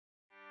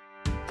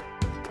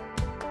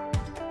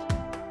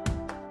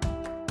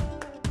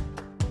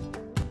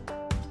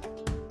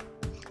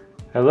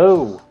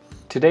Hello!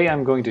 Today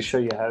I'm going to show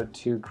you how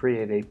to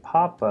create a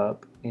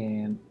pop-up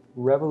in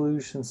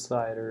Revolution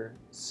Slider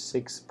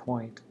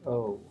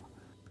 6.0.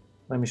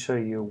 Let me show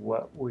you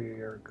what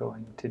we're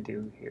going to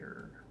do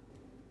here.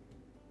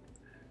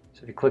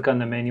 So if you click on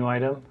the menu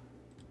item,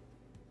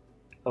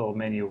 a little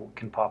menu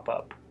can pop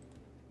up.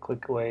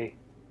 Click away,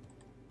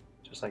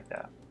 just like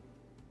that.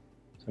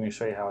 So I'm going to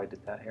show you how I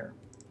did that here.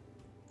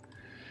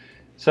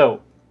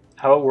 So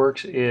how it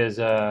works is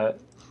I've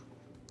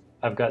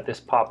got this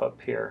pop-up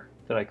here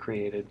that I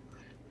created.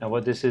 Now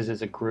what this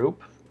is a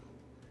group,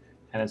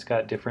 and it's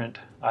got different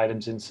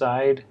items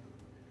inside.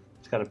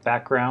 It's got a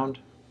background.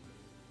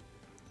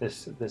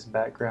 This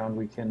background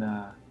we can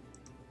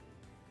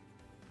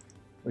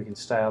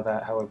style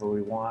that however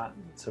we want.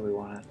 So we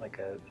want it like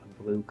a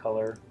blue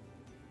color.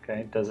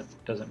 Okay,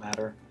 doesn't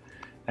matter.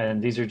 And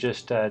these are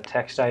just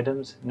text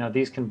items. Now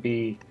these can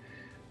be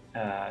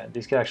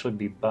these could actually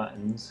be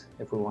buttons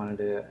if we wanted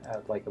to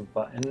add like a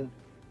button.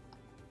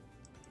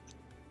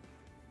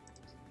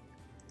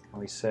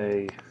 We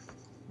say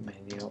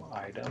menu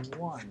item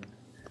 1,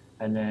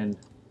 and then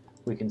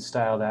we can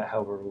style that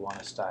however we want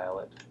to style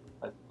it.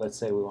 Let's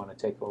say we want to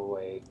take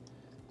away,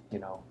 you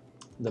know,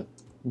 the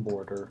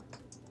border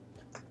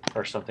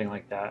or something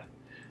like that.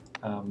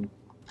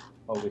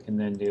 What we can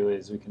then do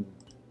is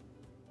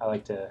I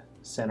like to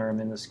center them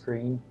in the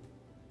screen,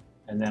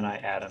 and then I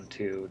add them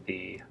to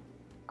the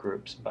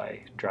groups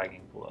by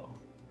dragging below,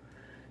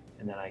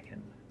 and then I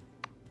can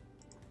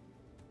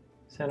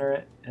center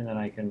it, and then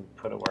I can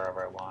put it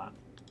wherever I want.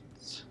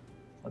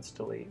 Let's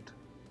delete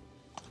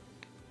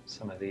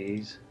some of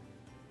these.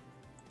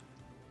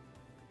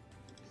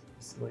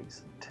 Let's delete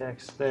some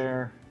text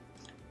there,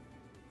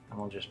 and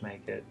we'll just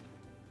make it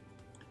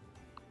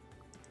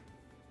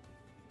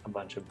a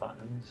bunch of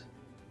buttons.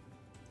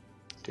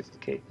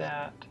 Duplicate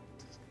that,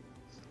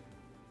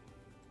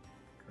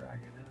 drag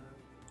it up,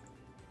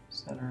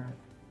 center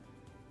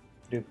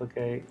it,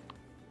 duplicate,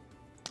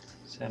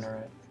 center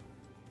it,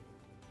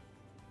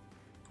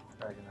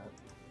 drag it up.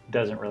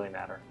 Doesn't really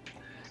matter.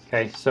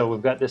 Okay, so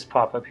we've got this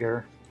pop-up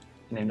here.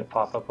 I named it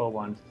Pop-up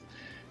 01.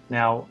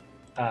 Now,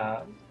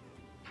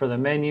 for the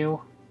menu,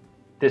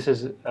 this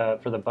is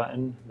for the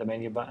button, the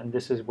menu button,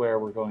 this is where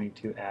we're going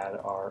to add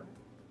our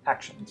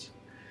actions.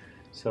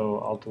 So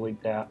I'll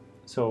delete that.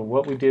 So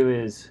what we do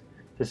is,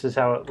 this is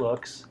how it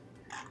looks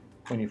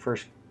when you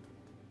first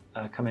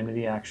come into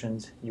the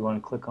actions. You want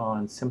to click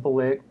on Simple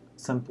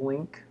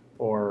Link,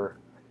 or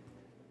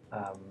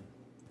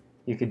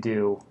you could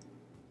do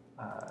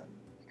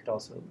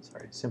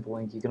Simple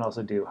Link. You can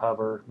also do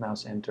hover,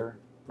 mouse enter,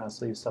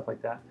 mouse leave, stuff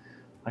like that.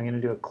 I'm going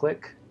to do a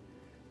click.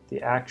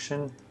 The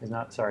action is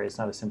not, it's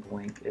not a simple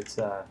link. It's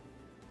a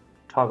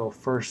toggle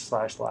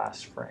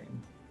first/last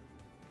frame.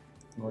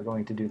 And we're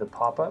going to do the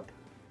pop-up,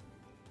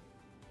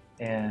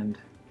 and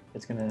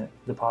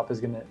the pop-up is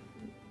going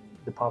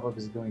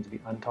to be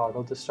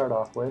untoggled to start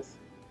off with,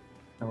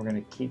 and we're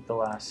going to keep the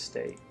last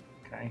state.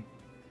 Okay.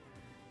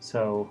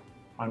 So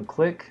on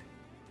click,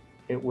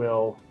 it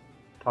will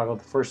toggle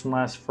the first and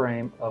last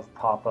frame of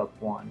pop-up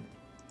 1.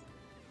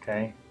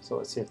 Okay, so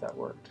let's see if that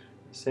worked.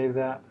 Save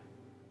that.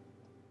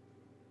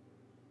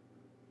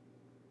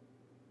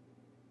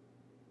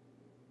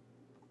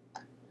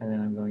 And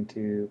then I'm going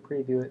to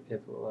preview it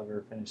if it will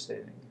ever finish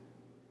saving.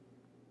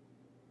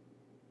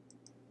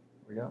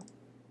 Here we go.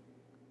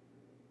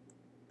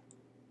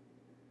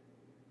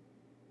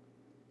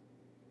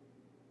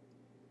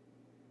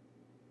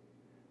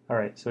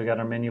 Alright, so we got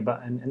our menu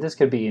button, and this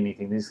could be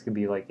anything. This could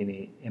be like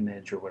any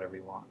image or whatever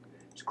you want.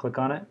 Just click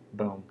on it,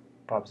 boom,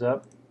 pops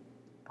up,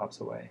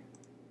 pops away.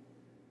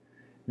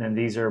 And then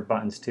these are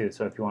buttons too,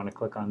 so if you want to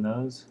click on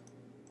those,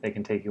 they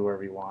can take you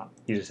wherever you want.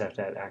 You just have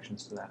to add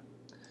actions to that.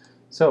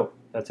 So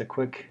that's a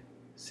quick,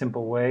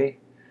 simple way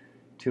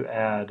to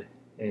add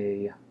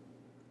a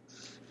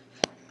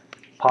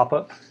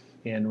pop-up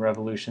in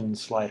Revolution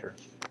Slider.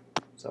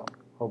 So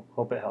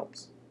hope it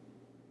helps.